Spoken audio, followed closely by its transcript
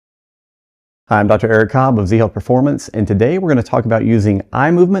I'm Dr. Eric Cobb of Z Health Performance, and today we're going to talk about using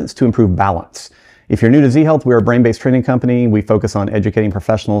eye movements to improve balance. If you're new to Z Health, we're a brain-based training company. We focus on educating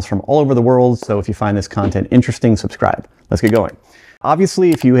professionals from all over the world, so if you find this content interesting, subscribe. Let's get going. Obviously,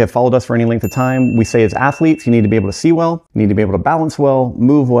 if you have followed us for any length of time, we say as athletes, you need to be able to see well, you need to be able to balance well,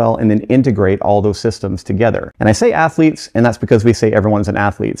 move well, and then integrate all those systems together. And I say athletes, and that's because we say everyone's an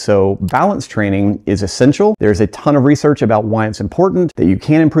athlete. So balance training is essential. There's a ton of research about why it's important, that you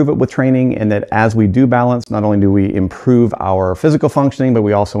can improve it with training, and that as we do balance, not only do we improve our physical functioning, but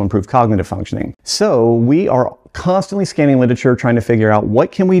we also improve cognitive functioning. So we are constantly scanning literature, trying to figure out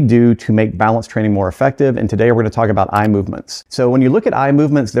what can we do to make balance training more effective. And today we're going to talk about eye movements. So when you look at eye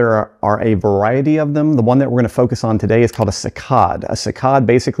movements, there are a variety of them. The one that we're going to focus on today is called a saccade. A saccade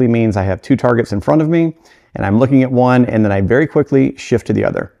basically means I have two targets in front of me and I'm looking at one and then I very quickly shift to the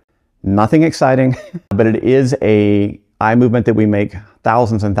other. Nothing exciting, but it is a eye movement that we make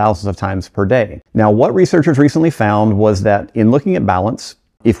thousands and thousands of times per day. Now, what researchers recently found was that in looking at balance,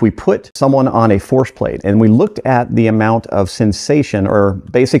 if we put someone on a force plate and we looked at the amount of sensation, or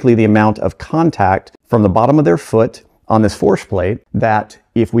basically the amount of contact from the bottom of their foot on this force plate, that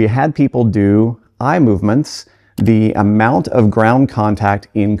if we had people do eye movements, the amount of ground contact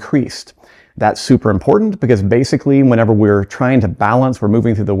increased. That's super important because basically whenever we're trying to balance, we're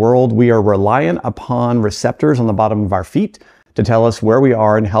moving through the world, we are reliant upon receptors on the bottom of our feet to tell us where we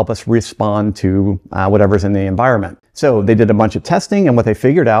are and help us respond to whatever's in the environment. So they did a bunch of testing, and what they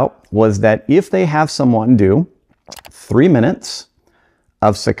figured out was that if they have someone do 3 minutes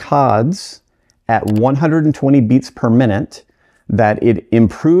of saccades at 120 beats per minute, that it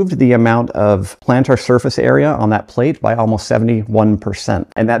improved the amount of plantar surface area on that plate by almost 71%.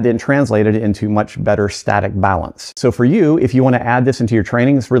 And that then translated into much better static balance. So for you, if you want to add this into your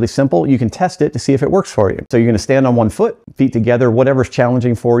training, it's really simple. You can test it to see if it works for you. So you're going to stand on one foot, feet together, whatever's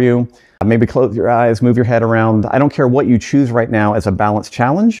challenging for you. Maybe close your eyes, move your head around. I don't care what you choose right now as a balance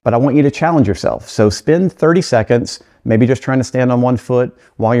challenge, but I want you to challenge yourself. So spend 30 seconds, maybe just trying to stand on one foot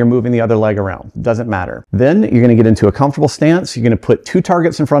while you're moving the other leg around. Doesn't matter. Then you're going to get into a comfortable stance. You're going to put two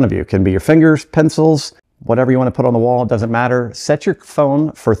targets in front of you. It can be your fingers, pencils, whatever you want to put on the wall. It doesn't matter. Set your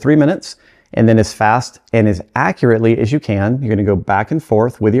phone for 3 minutes, and then as fast and as accurately as you can, you're going to go back and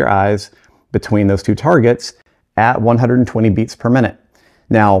forth with your eyes between those two targets at 120 beats per minute.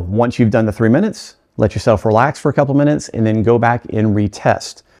 Now, once you've done the 3 minutes, let yourself relax for a couple minutes and then go back and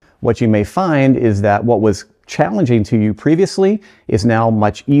retest. What you may find is that what was challenging to you previously is now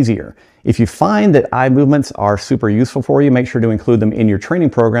much easier. If you find that eye movements are super useful for you, make sure to include them in your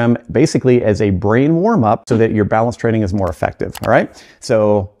training program, basically as a brain warm-up so that your balance training is more effective, all right?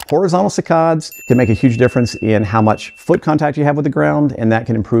 So horizontal saccades can make a huge difference in how much foot contact you have with the ground, and that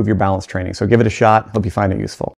can improve your balance training. So give it a shot. Hope you find it useful.